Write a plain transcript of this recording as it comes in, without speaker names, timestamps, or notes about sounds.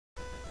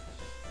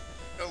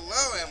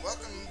Hello and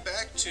welcome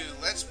back to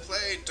Let's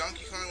Play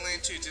Donkey Kong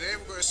Land 2. Today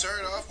we're going to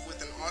start off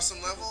with an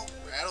awesome level,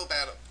 Rattle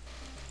Battle.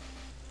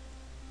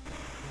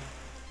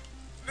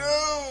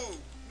 No!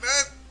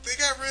 They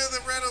got rid of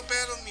the Rattle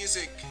Battle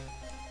music.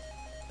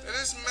 That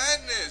is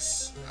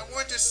madness. I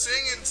want to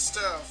sing and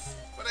stuff,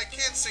 but I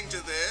can't sing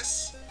to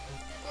this.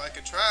 Well, I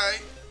could try.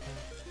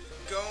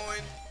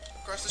 Going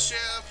across the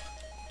ship,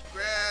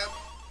 grab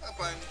a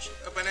bunch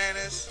of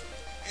bananas,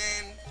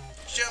 and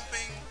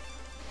jumping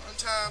on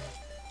top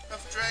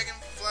of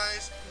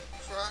dragonflies,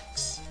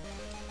 crocs.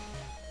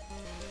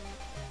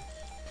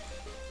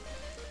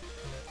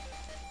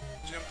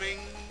 Jumping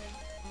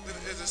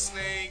as a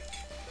snake.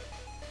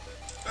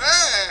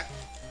 Ah!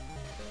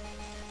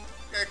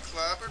 Got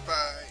clobbered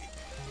by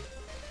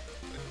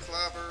the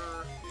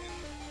clobber,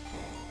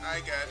 and I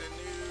got a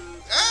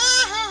new.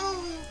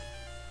 Ow!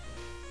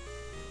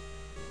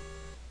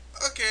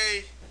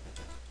 Okay,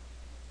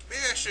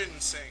 maybe I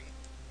shouldn't sing,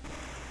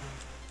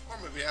 or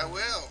maybe I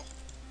will.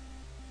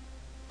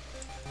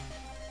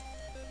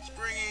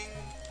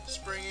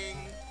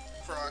 Springing,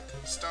 croc,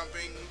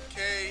 stomping,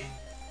 K,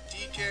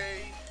 DK,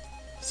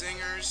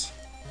 zingers,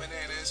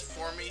 bananas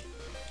for me,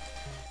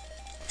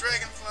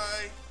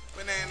 dragonfly,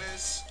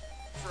 bananas,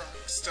 croc,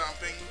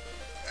 stomping,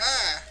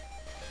 ah!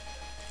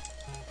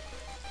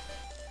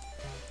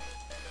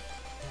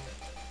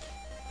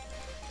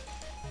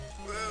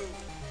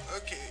 Whoa,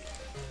 okay.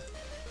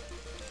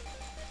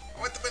 I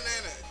want the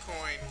banana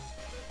coin.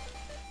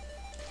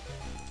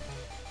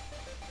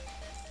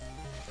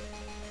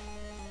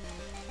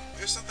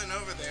 There's something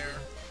over there.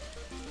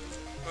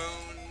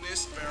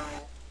 Bonus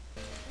barrel.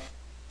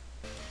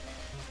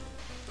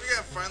 We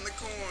gotta find the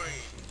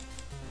coin.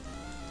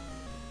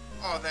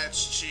 Oh,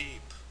 that's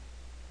cheap.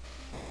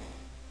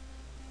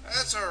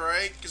 That's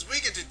alright, because we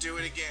get to do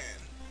it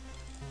again.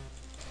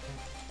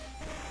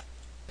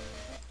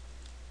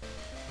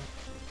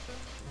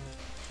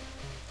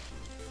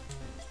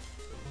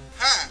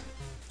 Ha!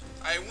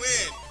 I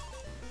win!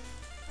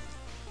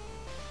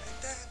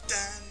 Dun, dun,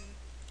 dun.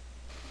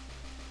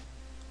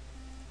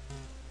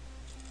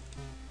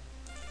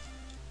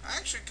 I'm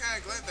actually kind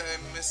of glad that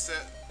I missed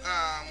that,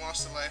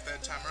 lost a life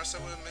that time, or else I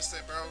would have missed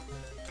that barrel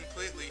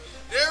completely.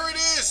 There it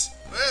is!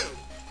 Whoa!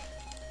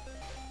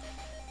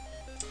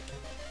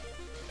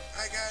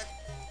 I got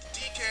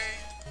DK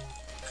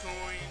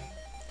coin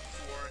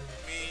for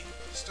me,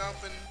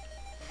 stomping,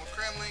 more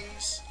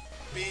kremlings,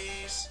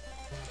 bees,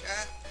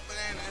 got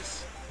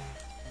bananas,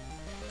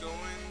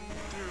 going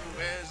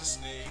through as a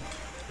snake.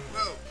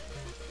 Whoa!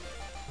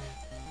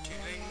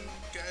 Kidding,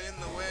 got in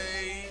the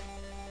way.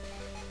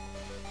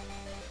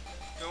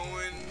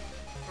 Going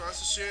across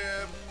the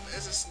ship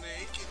as a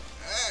snake.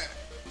 Ah!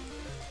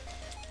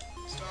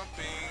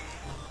 Stomping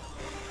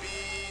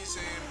bees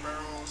and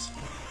barrels.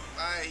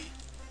 Bye.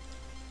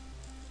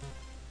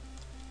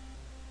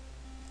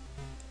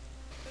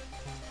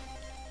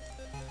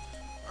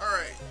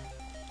 Alright.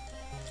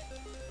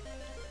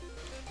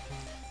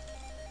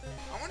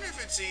 I wonder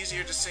if it's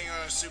easier to sing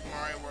on a Super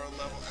Mario World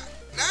level.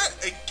 Not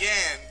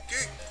again!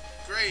 Good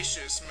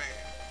gracious,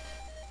 man.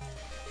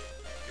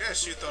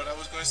 Yes, you thought I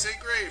was going to say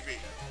gravy.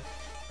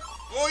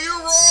 Well, you're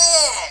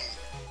wrong!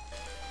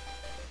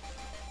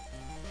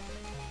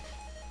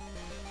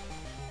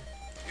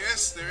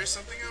 Yes, there is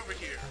something over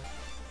here.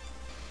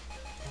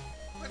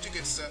 Bunch of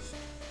good stuff.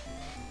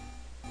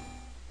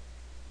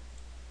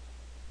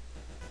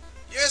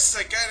 Yes,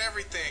 I got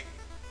everything.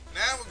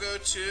 Now we'll go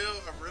to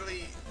a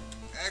really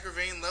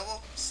aggravating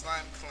level,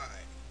 Slime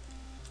Climb.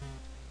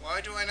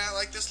 Why do I not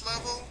like this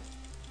level?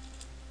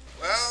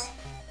 Well,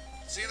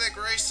 see that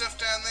gray stuff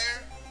down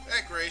there?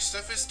 That gray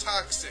stuff is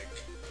toxic.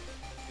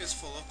 It's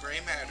full of gray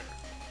matter.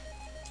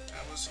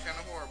 That was kind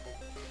of horrible.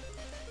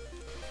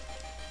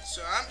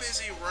 So I'm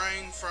busy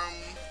running from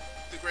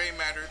the gray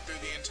matter through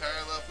the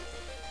entire level.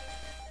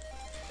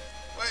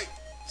 Wait,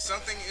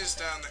 something is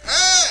down there.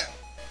 Ah!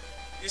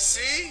 You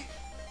see?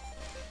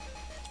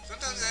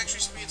 Sometimes it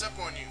actually speeds up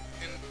on you.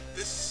 And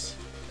this...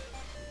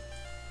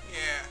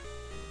 yeah.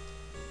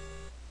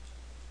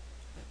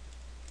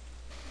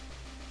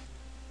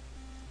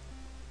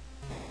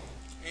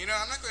 You know,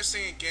 I'm not going to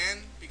sing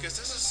again, because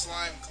this is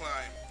Slime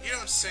Climb. You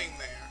don't sing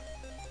there.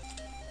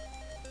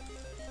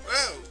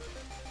 Whoa!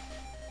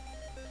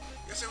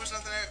 Guess there was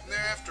nothing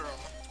there after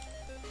all.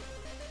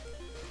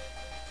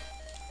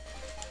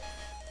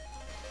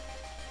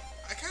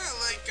 I kind of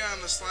like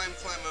the Slime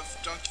Climb of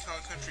Donkey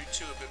Kong Country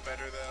 2 a bit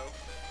better, though.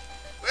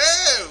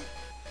 Whoa!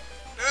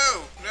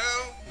 No,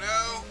 no,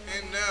 no,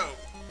 and no.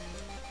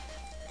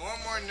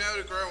 One more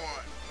no to grow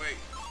on. Wait.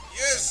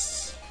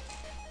 Yes!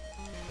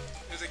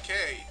 There's a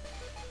K.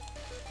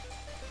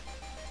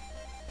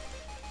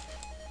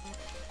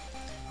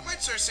 I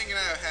might start singing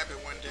out of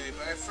habit one day,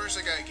 but first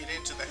I gotta get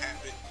into the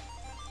habit.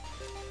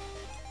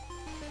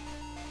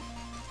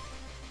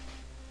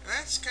 And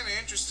that's kind of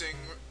interesting,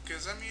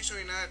 because I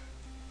usually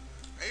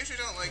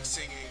don't like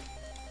singing.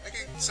 I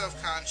get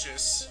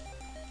self-conscious.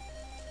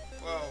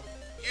 Well,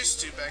 used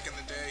to back in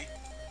the day.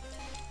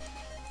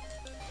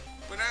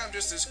 But now I'm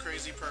just this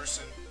crazy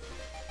person.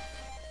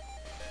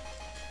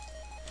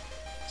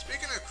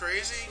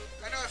 crazy?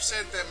 I know I've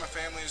said that my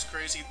family is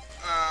crazy,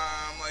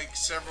 like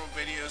several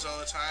videos all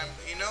the time.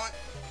 You know what?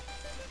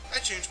 I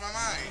changed my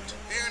mind.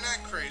 They are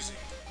not crazy.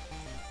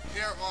 They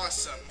are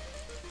awesome.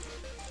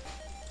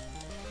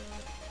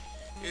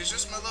 It's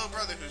just my little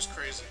brother who's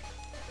crazy.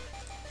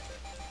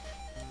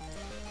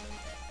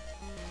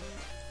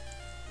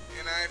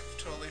 And I've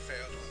totally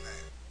failed on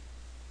that.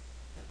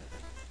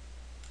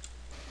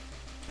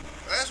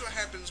 But that's what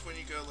happens when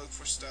you go look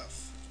for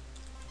stuff.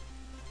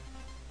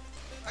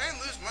 I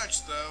didn't lose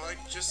much though, I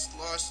just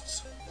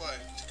lost, what,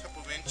 a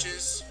couple of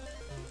inches?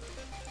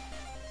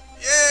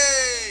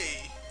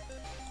 Yay!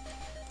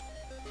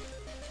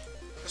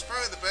 That's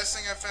probably the best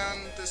thing I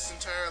found this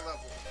entire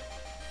level.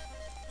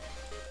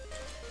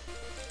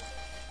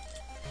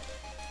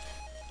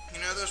 You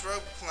know, those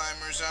rope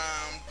climbers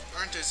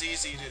aren't as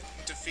easy to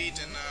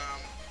defeat in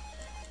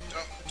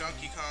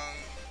Donkey Kong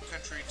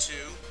Country 2.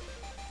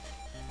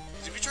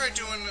 If you try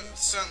doing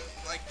something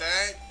like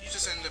that, you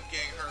just end up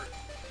getting hurt.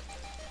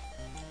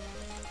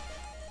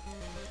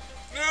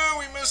 No,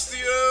 we missed the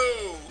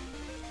O!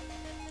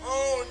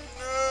 Oh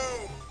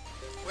no!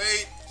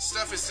 Wait,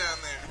 stuff is down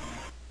there.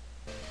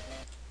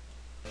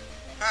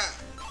 Ha!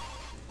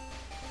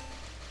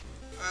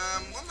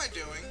 What am I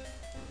doing?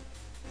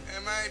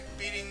 Am I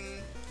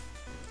beating...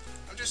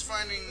 I'm just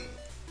finding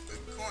the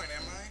coin,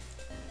 am I?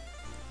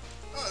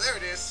 Oh, there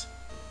it is.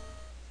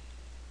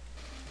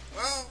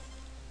 Well,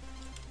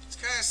 it's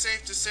kind of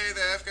safe to say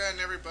that I've gotten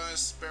every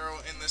bonus barrel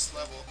in this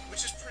level,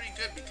 which is pretty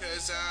good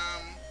because,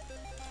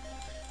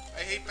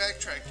 I hate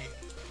backtracking.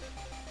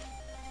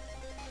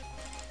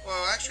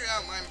 Well, actually I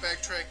don't mind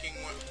backtracking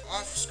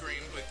off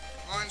screen, but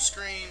on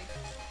screen,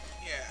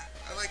 yeah,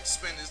 I like to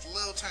spend as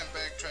little time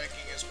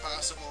backtracking as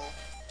possible.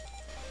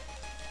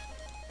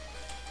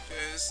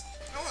 Because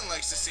no one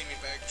likes to see me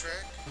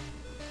backtrack.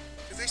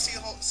 Because they see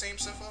the whole same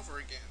stuff over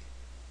again.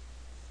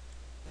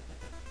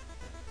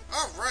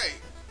 Alright,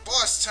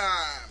 boss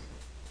time!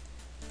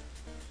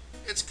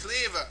 It's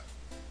Kleaver.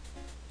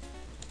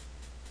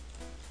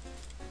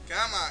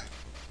 Come on.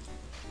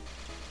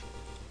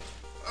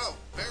 Oh,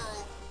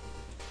 barrel.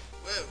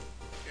 Whoa,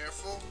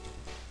 careful.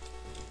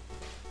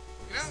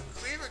 You know,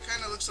 Kleaver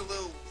kind of looks a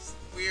little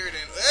weird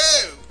and...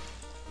 Whoa!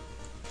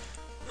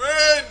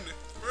 Run!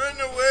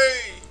 Run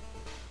away!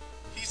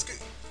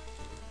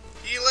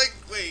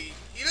 Wait,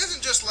 he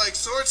doesn't just like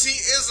swords, he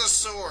is a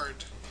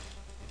sword!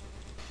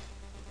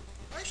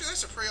 Actually,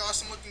 that's a pretty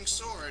awesome looking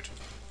sword.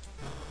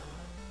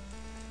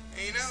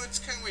 And you know, it's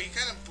kind of weird, he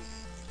kind of,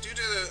 due to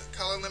the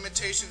color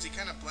limitations, he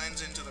kind of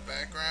blends into the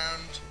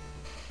background.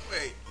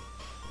 Wait.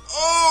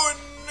 Oh,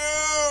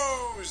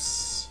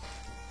 noes!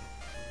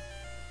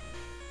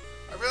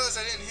 I realized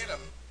I didn't hit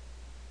him.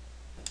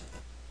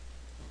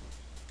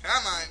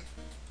 Come on.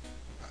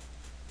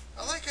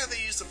 I like how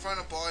they use the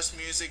final boss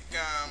music,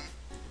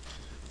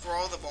 for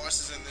all the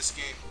bosses in this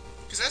game.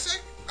 Because that's,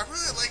 I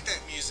really like that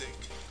music.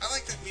 I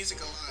like that music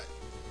a lot.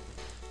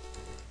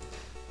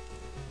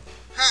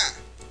 Ha!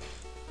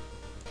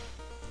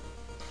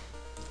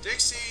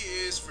 Dixie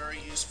is very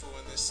useful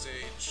in this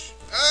stage.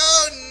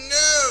 Oh,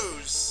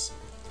 noes!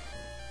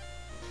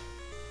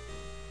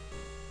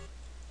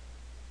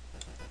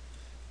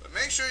 But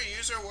make sure you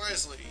use her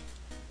wisely.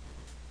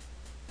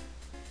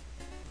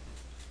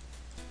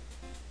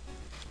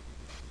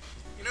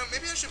 You know,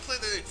 maybe I should play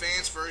the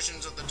advanced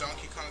versions of the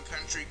Donkey Kong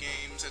Country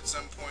games at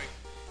some point,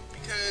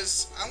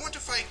 because I want to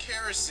fight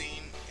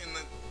Kerosene in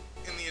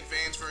the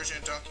advanced version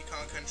of Donkey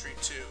Kong Country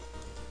 2.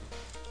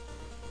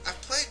 I've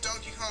played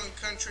Donkey Kong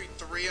Country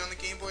 3 on the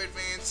Game Boy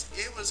Advance.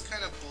 It was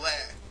kind of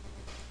bleh.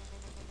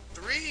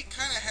 3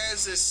 kind of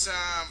has this,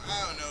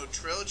 I don't know,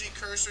 trilogy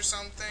curse or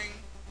something.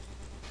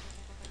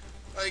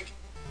 Like,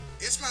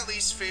 it's my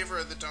least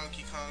favorite of the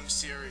Donkey Kong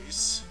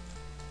series.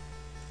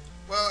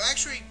 Well,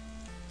 actually,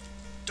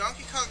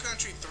 Donkey Kong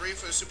Country 3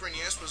 for the Super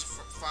NES was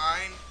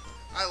fine.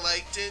 I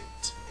liked it.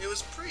 It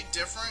was pretty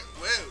different.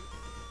 Whoa.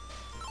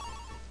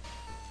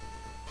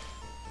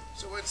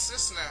 So what's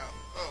this now?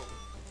 Oh.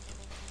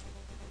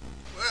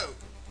 Whoa.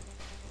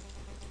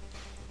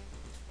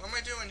 What am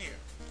I doing here?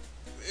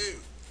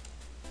 Ew.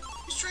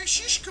 He's trying to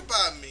shish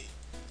kebab me.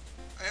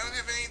 I don't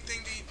have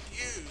anything to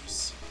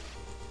use.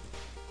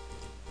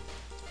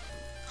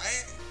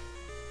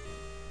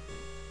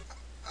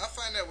 I'll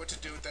find out what to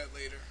do with that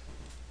later.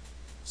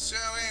 So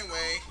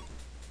anyway,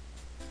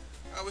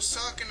 I was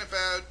talking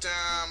about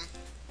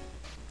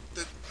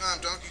the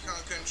Donkey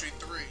Kong Country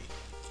 3.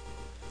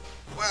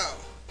 Well,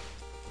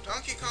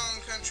 Donkey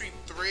Kong Country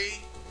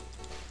 3,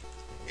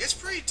 it's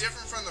pretty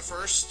different from the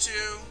first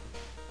two.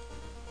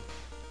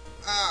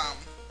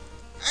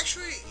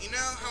 Actually, you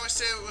know how I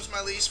said it was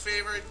my least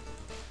favorite?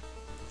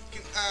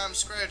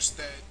 Scratch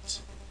that.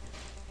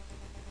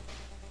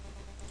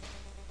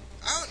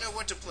 I don't know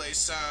what to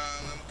place,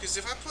 because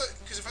if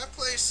I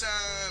place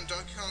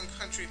Donkey Kong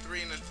Country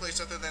 3 in a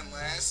place other than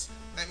last,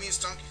 that means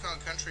Donkey Kong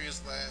Country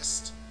is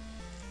last.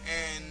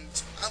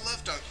 And I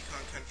love Donkey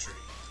Kong Country.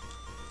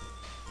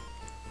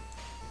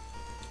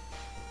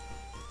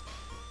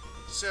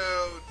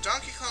 So,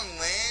 Donkey Kong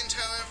Land,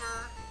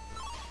 however,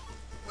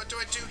 what do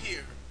I do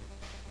here?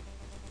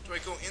 Do I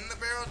go in the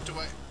barrel? Do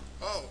I...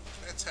 Oh,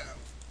 that's how.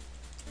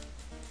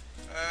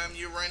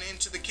 You run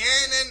into the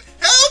cannon.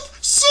 Help!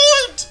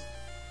 Sword!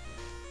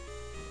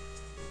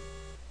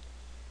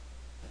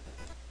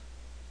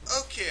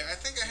 Okay, I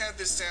think I had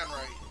this down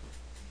right.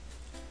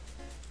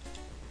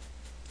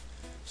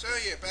 So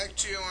yeah, back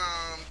to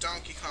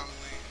Donkey Kong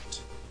Land.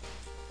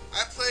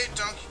 I played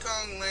Donkey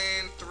Kong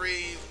Land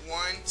 3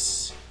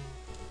 once.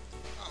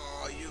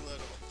 Aw, you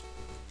little.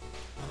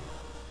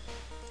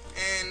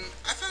 And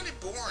I found it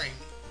boring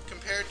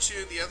compared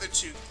to the other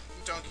two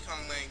Donkey Kong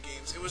Land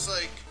games. It was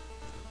like,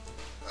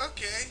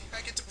 okay,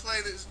 I get to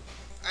play this.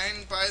 I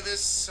didn't buy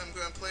this. I'm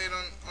going to play it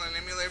on an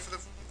emulator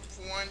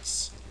for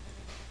once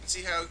and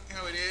see how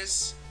it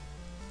is.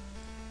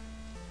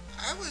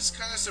 I was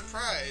kind of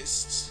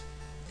surprised.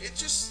 It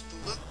just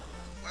looked...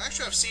 Well,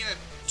 actually, I've seen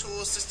a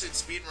tool-assisted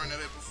speedrun of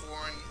it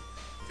before and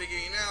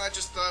figured, you know, I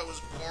just thought it was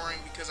boring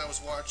because I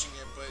was watching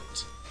it,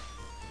 but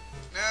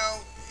no,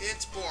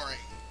 it's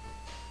boring.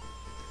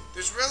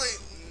 There's really...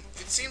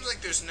 It seems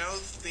like there's no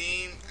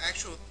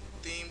actual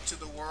theme to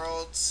the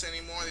worlds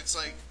anymore. It's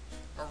like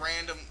a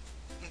random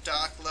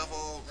dock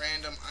level,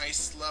 random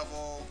ice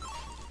level,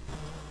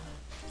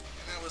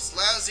 and that was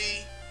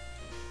lousy.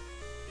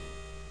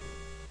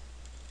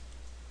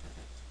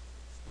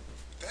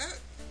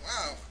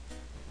 Wow.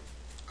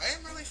 I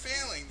am really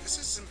failing. This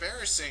is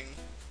embarrassing.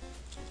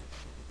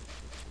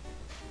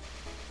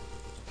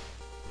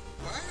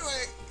 Why do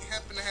I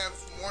happen to have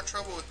more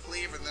trouble with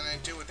Kleaver than I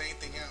do with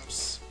anything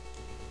else?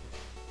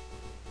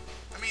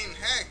 I mean,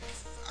 heck,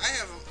 I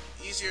have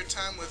an easier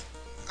time with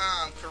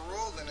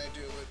Carol than I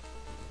do with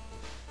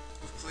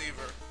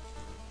Kleaver.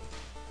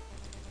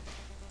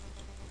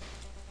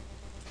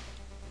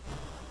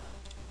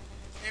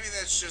 Maybe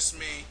that's just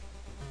me.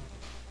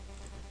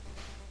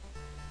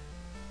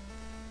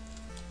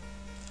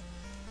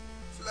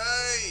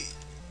 Fly!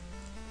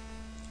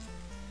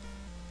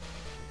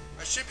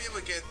 I should be able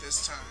to get it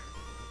this time.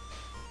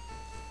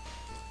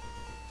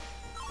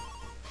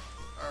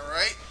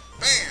 Alright,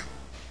 bam!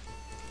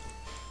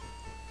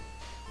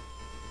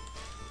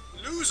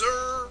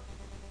 Loser!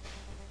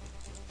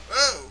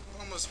 Oh,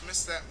 almost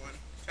missed that one.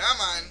 Come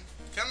on,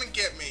 come and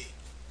get me.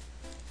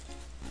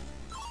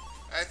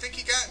 I think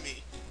he got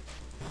me.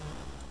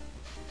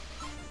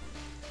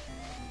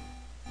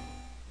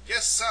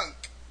 Yes,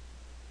 sunk.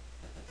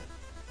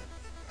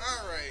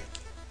 Alright.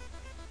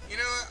 You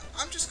know what?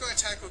 I'm just going to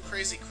tackle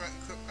Crazy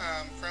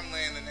Krem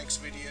Land in the next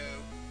video.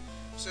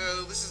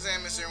 So, this is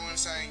Amos, everyone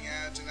signing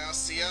out, and I'll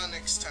see y'all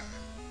next time.